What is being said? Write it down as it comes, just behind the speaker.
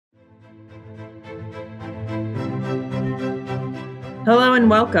Hello and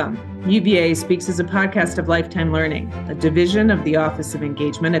welcome. UVA Speaks is a podcast of Lifetime Learning, a division of the Office of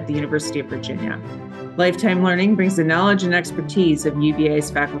Engagement at the University of Virginia. Lifetime Learning brings the knowledge and expertise of UVA's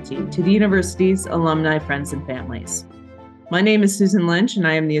faculty to the university's alumni, friends, and families. My name is Susan Lynch, and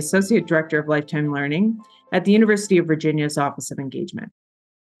I am the Associate Director of Lifetime Learning at the University of Virginia's Office of Engagement.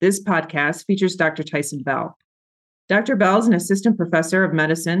 This podcast features Dr. Tyson Bell. Dr. Bell is an assistant professor of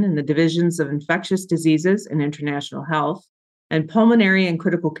medicine in the divisions of infectious diseases and international health and pulmonary and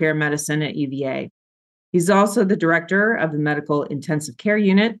critical care medicine at UVA. He's also the director of the Medical Intensive Care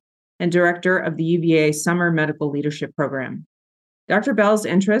Unit and director of the UVA Summer Medical Leadership Program. Dr. Bell's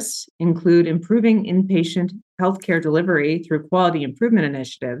interests include improving inpatient healthcare delivery through quality improvement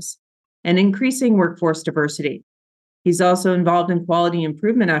initiatives and increasing workforce diversity. He's also involved in quality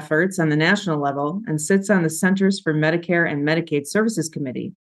improvement efforts on the national level and sits on the Centers for Medicare and Medicaid Services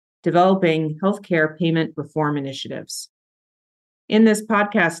Committee, developing healthcare payment reform initiatives. In this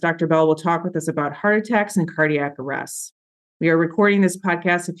podcast, Dr. Bell will talk with us about heart attacks and cardiac arrests. We are recording this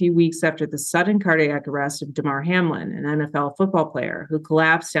podcast a few weeks after the sudden cardiac arrest of Damar Hamlin, an NFL football player who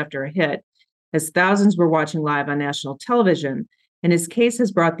collapsed after a hit, as thousands were watching live on national television, and his case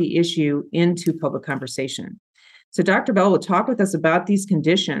has brought the issue into public conversation. So Dr. Bell will talk with us about these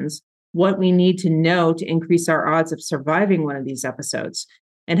conditions, what we need to know to increase our odds of surviving one of these episodes,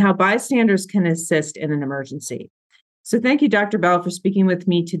 and how bystanders can assist in an emergency. So thank you, Dr. Bell, for speaking with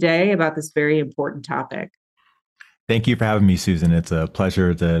me today about this very important topic. Thank you for having me, Susan. It's a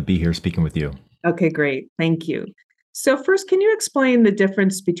pleasure to be here speaking with you. Okay, great. Thank you. So first, can you explain the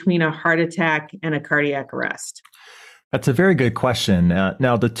difference between a heart attack and a cardiac arrest? That's a very good question.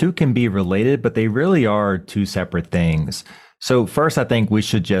 Now, the two can be related, but they really are two separate things. So first, I think we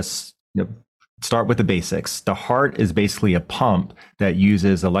should just start with the basics. The heart is basically a pump that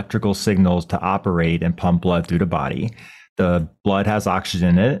uses electrical signals to operate and pump blood through the body. The blood has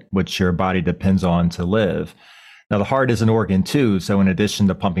oxygen in it, which your body depends on to live. Now, the heart is an organ too. So in addition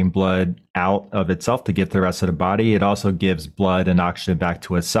to pumping blood out of itself to give to the rest of the body, it also gives blood and oxygen back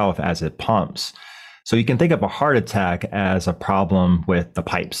to itself as it pumps. So you can think of a heart attack as a problem with the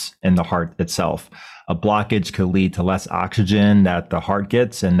pipes in the heart itself. A blockage could lead to less oxygen that the heart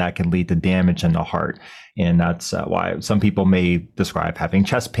gets, and that can lead to damage in the heart. And that's why some people may describe having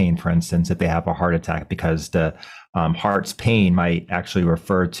chest pain, for instance, if they have a heart attack, because the heart's pain might actually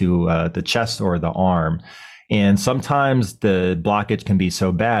refer to the chest or the arm. And sometimes the blockage can be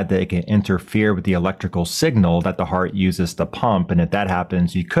so bad that it can interfere with the electrical signal that the heart uses to pump. And if that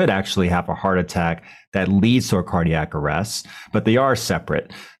happens, you could actually have a heart attack that leads to a cardiac arrest, but they are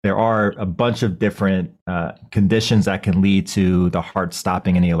separate. There are a bunch of different conditions that can lead to the heart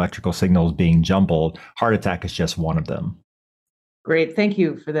stopping and the electrical signals being jumbled. Heart attack is just one of them. Great. Thank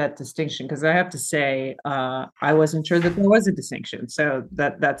you for that distinction, because I have to say, I wasn't sure that there was a distinction. So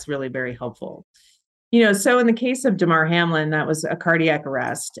that's really very helpful. So in the case of Damar Hamlin, that was a cardiac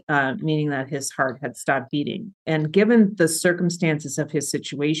arrest, meaning that his heart had stopped beating. And given the circumstances of his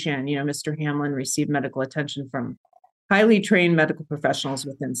situation, Mr. Hamlin received medical attention from highly trained medical professionals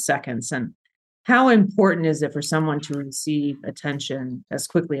within seconds. And how important is it for someone to receive attention as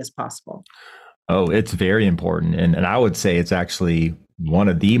quickly as possible? Oh, it's very important. And I would say it's actually one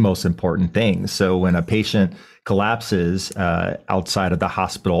of the most important things. So when a patient collapses outside of the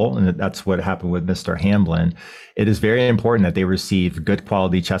hospital, and that's what happened with Mr. Hamlin, it is very important that they receive good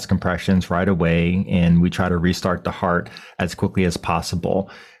quality chest compressions right away, and we try to restart the heart as quickly as possible.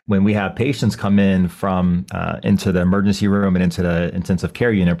 When we have patients come in from into the emergency room and into the intensive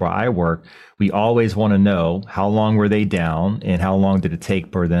care unit where I work, we always want to know how long were they down and how long did it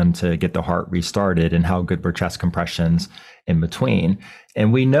take for them to get the heart restarted and how good were chest compressions in between.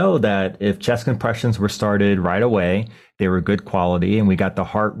 And we know that if chest compressions were started right away, they were good quality, and we got the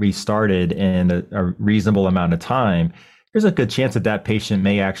heart restarted in a reasonable amount of time, there's a good chance that that patient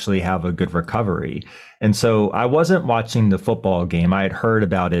may actually have a good recovery. And so I wasn't watching the football game. I had heard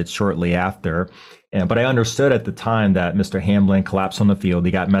about it shortly after, but I understood at the time that Mr. Hamlin collapsed on the field.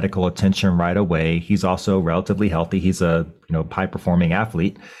 He got medical attention right away. He's also relatively healthy. He's a high-performing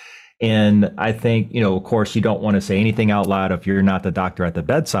athlete. And I think, of course, you don't want to say anything out loud if you're not the doctor at the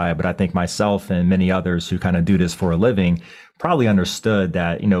bedside, but I think myself and many others who kind of do this for a living probably understood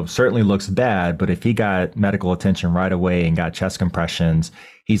that, certainly looks bad, but if he got medical attention right away and got chest compressions,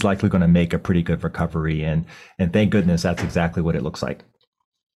 he's likely going to make a pretty good recovery. And thank goodness that's exactly what it looks like.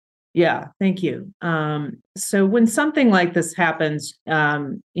 Yeah, thank you. So when something like this happens,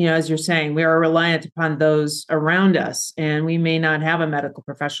 as you're saying, we are reliant upon those around us, and we may not have a medical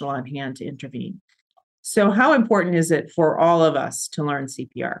professional on hand to intervene. So how important is it for all of us to learn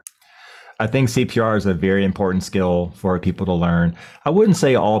CPR? I think CPR is a very important skill for people to learn. I wouldn't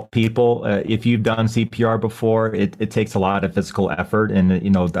say all people. If you've done CPR before, it takes a lot of physical effort, and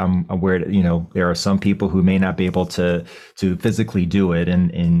I'm aware that there are some people who may not be able to physically do it,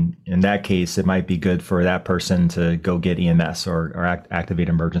 and in that case, it might be good for that person to go get EMS or activate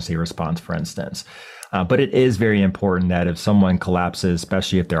emergency response, for instance. But it is very important that if someone collapses,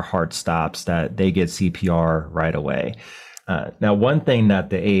 especially if their heart stops, that they get CPR right away. Now, one thing that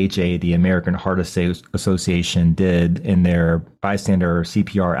the AHA, the American Heart Association, did in their bystander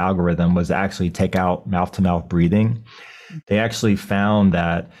CPR algorithm was actually take out mouth-to-mouth breathing. They actually found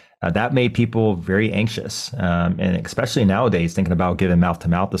that that made people very anxious, and especially nowadays, thinking about giving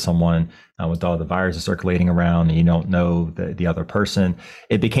mouth-to-mouth to someone with all the viruses circulating around and you don't know the other person,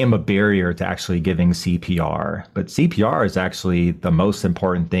 it became a barrier to actually giving CPR. But CPR is actually the most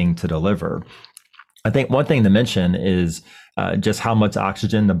important thing to deliver. I think one thing to mention is just how much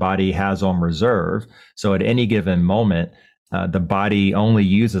oxygen the body has on reserve. So at any given moment, the body only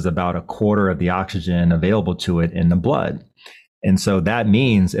uses about a quarter of the oxygen available to it in the blood. And so that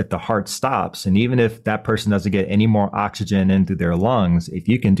means if the heart stops, and even if that person doesn't get any more oxygen into their lungs, if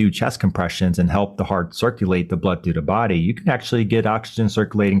you can do chest compressions and help the heart circulate the blood through the body, you can actually get oxygen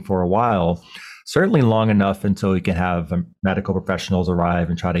circulating for a while. Certainly long enough until you can have medical professionals arrive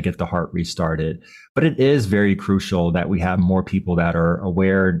and try to get the heart restarted. But it is very crucial that we have more people that are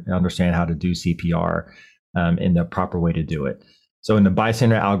aware and understand how to do CPR in the proper way to do it. So in the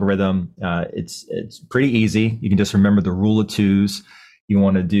bystander algorithm, it's pretty easy. You can just remember the rule of twos. You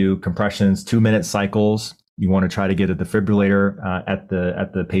want to do compressions, 2-minute cycles. You want to try to get a defibrillator at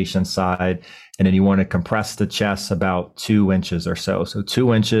the patient's side, and then you want to compress the chest about 2 inches or so. So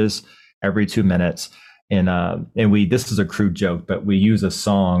 2 inches every 2 minutes. And this is a crude joke, but we use a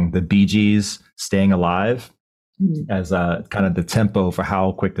song, the Bee Gees, Staying Alive, as kind of the tempo for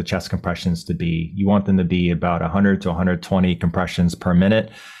how quick the chest compressions to be. You want them to be about 100 to 120 compressions per minute.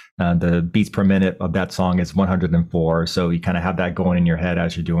 The beats per minute of that song is 104. So you kind of have that going in your head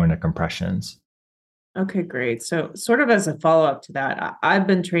as you're doing the compressions. Okay, great. So sort of as a follow-up to that, I've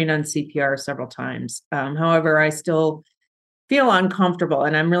been trained on CPR several times. However, I still feel uncomfortable,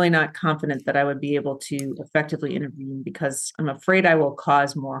 and I'm really not confident that I would be able to effectively intervene because I'm afraid I will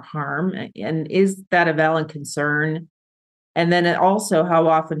cause more harm. And is that a valid concern? And then also, how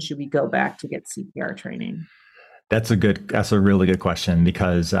often should we go back to get CPR training? That's a really good question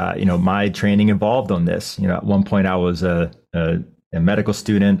because, my training evolved on this. At one point I was a medical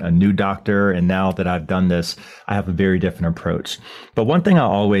student, a new doctor, and now that I've done this, I have a very different approach. But one thing I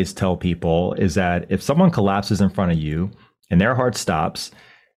always tell people is that if someone collapses in front of you, and their heart stops,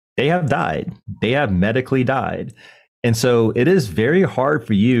 they have died. They have medically died. And so it is very hard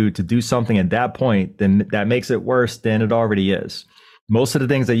for you to do something at that point that makes it worse than it already is. Most of the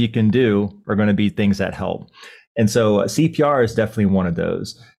things that you can do are going to be things that help. And so CPR is definitely one of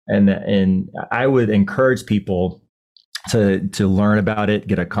those. And I would encourage people to learn about it,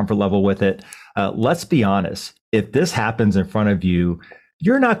 get a comfort level with it. Let's be honest. If this happens in front of you,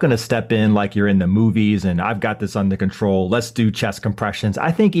 you're not going to step in like you're in the movies and I've got this under control. Let's do chest compressions.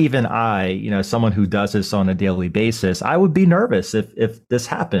 I think even someone who does this on a daily basis, I would be nervous if this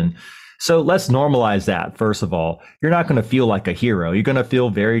happened. So let's normalize that. First of all, you're not going to feel like a hero. You're going to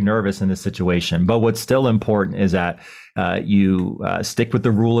feel very nervous in this situation. But what's still important is that you stick with the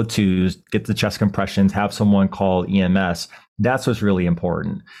rule of twos, get the chest compressions, have someone call EMS. That's what's really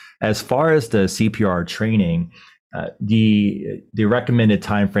important. As far as the CPR training, the recommended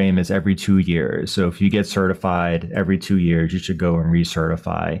time frame is every 2 years. So if you get certified every 2 years, you should go and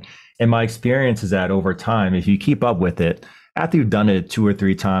recertify. And my experience is that over time, if you keep up with it, after you've done it 2 or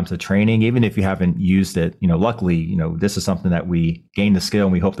 3 times the training, even if you haven't used it, luckily, this is something that we gain the skill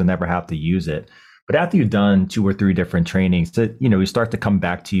and we hope to never have to use it. But after you've done 2 or 3 different trainings, you start to come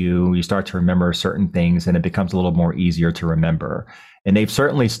back to you start to remember certain things and it becomes a little more easier to remember. And they've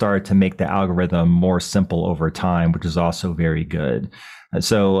certainly started to make the algorithm more simple over time, which is also very good.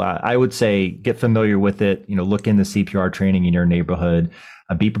 So I would say get familiar with it, look into CPR training in your neighborhood,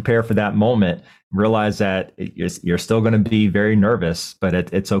 be prepared for that moment, realize that you're still going to be very nervous, but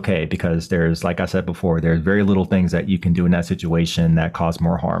it's okay because there's, like I said before, there's very little things that you can do in that situation that cause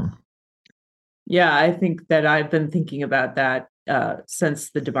more harm. Yeah, I think that I've been thinking about that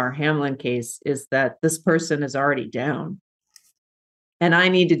since the Damar Hamlin case, is that this person is already down. And I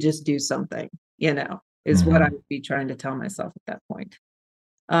need to just do something, is what I would be trying to tell myself at that point.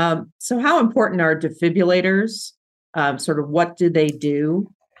 So how important are defibrillators? Sort of what do they do?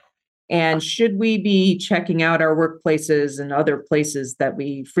 And should we be checking out our workplaces and other places that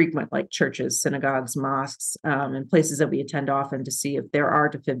we frequent, like churches, synagogues, mosques, and places that we attend often to see if there are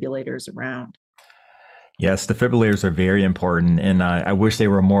defibrillators around? Yes, defibrillators are very important, and I wish they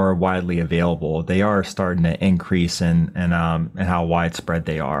were more widely available. They are starting to increase in how widespread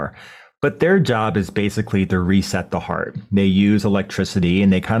they are. But their job is basically to reset the heart. They use electricity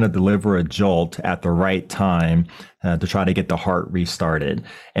and they kind of deliver a jolt at the right time to try to get the heart restarted.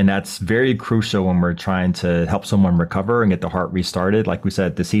 And that's very crucial when we're trying to help someone recover and get the heart restarted. Like we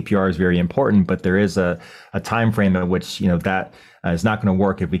said, the CPR is very important, but there is a time frame in which that is not going to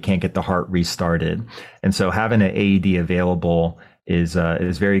work if we can't get the heart restarted. And so having an AED available is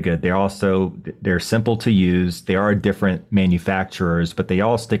very good. They're simple to use. They are different manufacturers, but they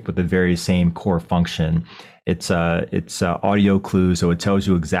all stick with the very same core function. It's audio clues, so it tells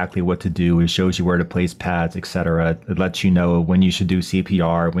you exactly what to do. It shows you where to place pads, etc. It lets you know when you should do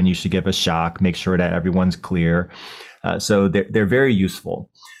CPR, when you should give a shock, make sure that everyone's clear. So they're very useful.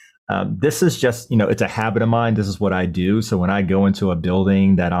 This is just, it's a habit of mine. This is what I do. So when I go into a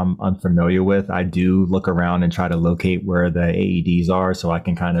building that I'm unfamiliar with, I do look around and try to locate where the AEDs are so I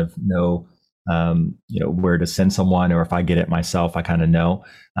can kind of know, where to send someone, or if I get it myself, I kind of know.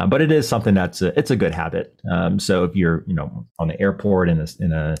 But it is something it's a good habit. So if you're, on the airport, in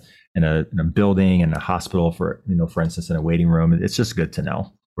a building, in a hospital, for instance, in a waiting room, it's just good to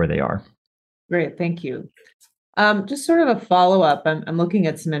know where they are. Great. Thank you. Just sort of a follow-up. I'm looking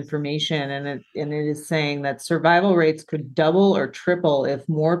at some information, and it is saying that survival rates could double or triple if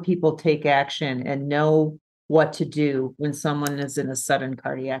more people take action and know what to do when someone is in a sudden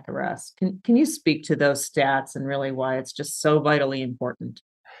cardiac arrest. Can you speak to those stats and really why it's just so vitally important?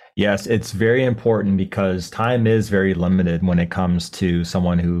 Yes, it's very important because time is very limited when it comes to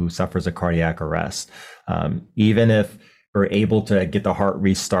someone who suffers a cardiac arrest. Even if we're able to get the heart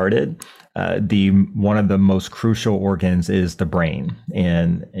restarted, one of the most crucial organs is the brain,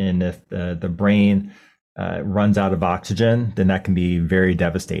 and if the brain runs out of oxygen, then that can be very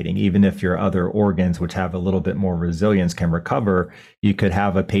devastating. Even if your other organs, which have a little bit more resilience, can recover, you could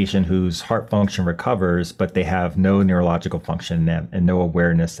have a patient whose heart function recovers, but they have no neurological function and no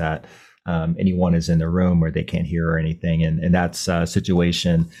awareness that anyone is in the room, or they can't hear or anything, and that's a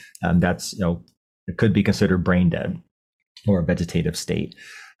situation that's it could be considered brain dead or a vegetative state.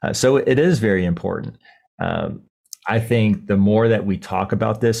 So it is very important. I think the more that we talk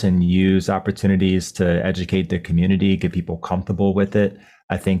about this and use opportunities to educate the community, get people comfortable with it,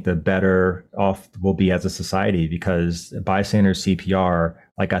 I think the better off we'll be as a society, because bystander CPR,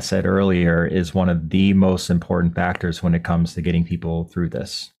 like I said earlier, is one of the most important factors when it comes to getting people through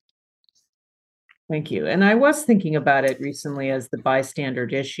this. Thank you. And I was thinking about it recently as the bystander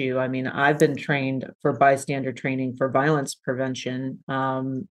issue. I mean, I've been trained for bystander training for violence prevention,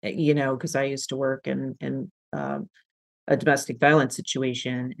 because I used to work in a domestic violence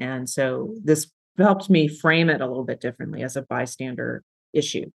situation. And so this helped me frame it a little bit differently as a bystander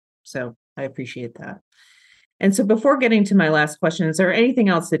issue. So I appreciate that. And so before getting to my last question, is there anything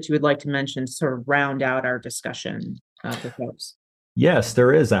else that you would like to mention to sort of round out our discussion for folks? Yes,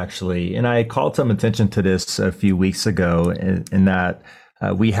 there is actually. And I called some attention to this a few weeks ago in that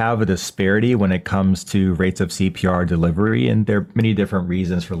we have a disparity when it comes to rates of CPR delivery, and there are many different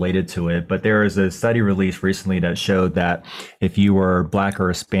reasons related to it. But there is a study released recently that showed that if you were Black or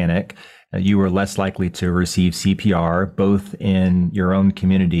Hispanic, you were less likely to receive CPR, both in your own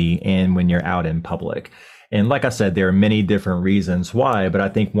community and when you're out in public. And like I said, there are many different reasons why, but I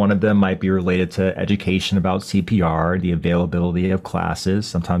think one of them might be related to education about CPR, the availability of classes.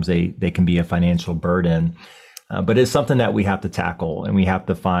 Sometimes they can be a financial burden, but it's something that we have to tackle, and we have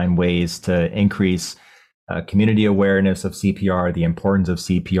to find ways to increase community awareness of CPR, the importance of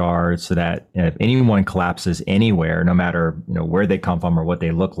CPR, so that if anyone collapses anywhere, no matter where they come from or what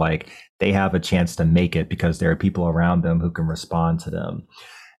they look like, they have a chance to make it because there are people around them who can respond to them.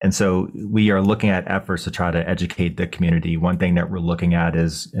 And so we are looking at efforts to try to educate the community. One thing that we're looking at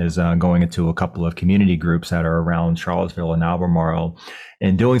is going into a couple of community groups that are around Charlottesville and Albemarle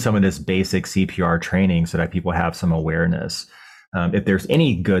and doing some of this basic CPR training so that people have some awareness. If there's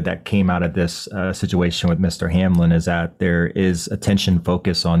any good that came out of this situation with Mr. Hamlin, is that there is attention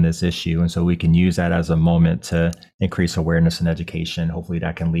focus on this issue. And so we can use that as a moment to increase awareness and education. Hopefully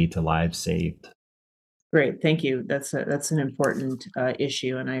that can lead to lives saved. Great. Thank you. That's an important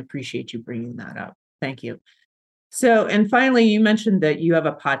issue, and I appreciate you bringing that up. Thank you. So, and finally, you mentioned that you have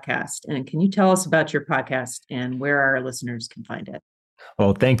a podcast, and can you tell us about your podcast and where our listeners can find it?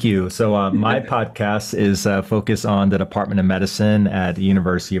 Well, thank you. So my podcast is focused on the Department of Medicine at the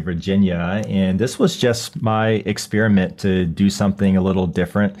University of Virginia. And this was just my experiment to do something a little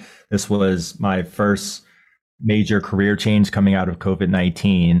different. This was my first major career change coming out of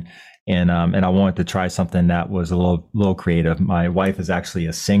COVID-19. And I wanted to try something that was a little creative. My wife is actually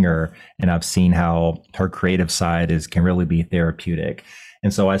a singer, and I've seen how her creative side can really be therapeutic.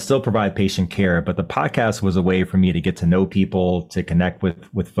 And so I still provide patient care, but the podcast was a way for me to get to know people, to connect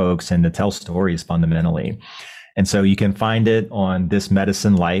with folks, and to tell stories fundamentally. And so you can find it on This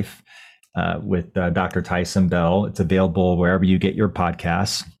Medicine Life with Dr. Tyson Bell. It's available wherever you get your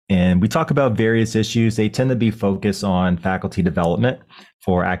podcasts. And we talk about various issues. They tend to be focused on faculty development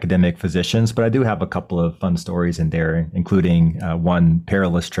for academic physicians, but I do have a couple of fun stories in there, including one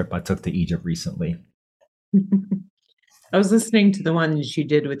perilous trip I took to Egypt recently. I was listening to the ones you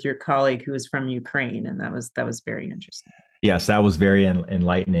did with your colleague who was from Ukraine, and that was very interesting. Yes, that was very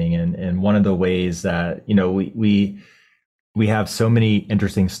enlightening, and one of the ways that we have so many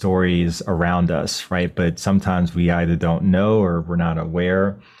interesting stories around us, right? But sometimes we either don't know or we're not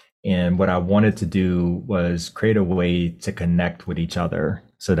aware. And what I wanted to do was create a way to connect with each other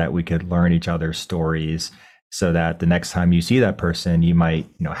so that we could learn each other's stories, so that the next time you see that person, you might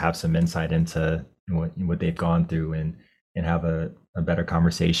have some insight into what they've gone through and have a better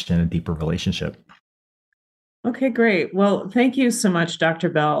conversation, a deeper relationship. Okay, great. Well, thank you so much, Dr.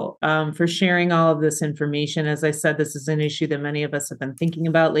 Bell, for sharing all of this information. As I said, this is an issue that many of us have been thinking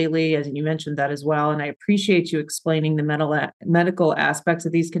about lately, as you mentioned that as well. And I appreciate you explaining the medical aspects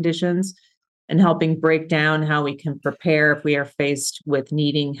of these conditions and helping break down how we can prepare if we are faced with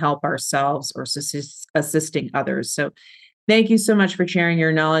needing help ourselves or assisting others. So thank you so much for sharing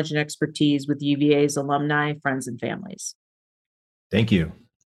your knowledge and expertise with UVA's alumni, friends, and families. Thank you.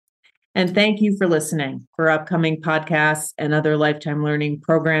 And thank you for listening. For upcoming podcasts and other lifetime learning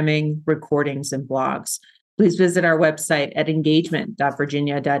programming, recordings, and blogs, please visit our website at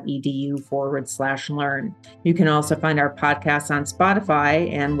engagement.virginia.edu/learn. You can also find our podcasts on Spotify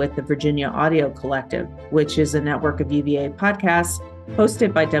and with the Virginia Audio Collective, which is a network of UVA podcasts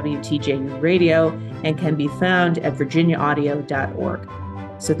hosted by WTJU Radio and can be found at virginiaaudio.org.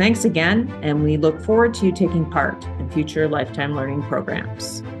 So thanks again, and we look forward to you taking part in future lifetime learning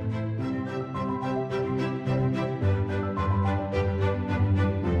programs.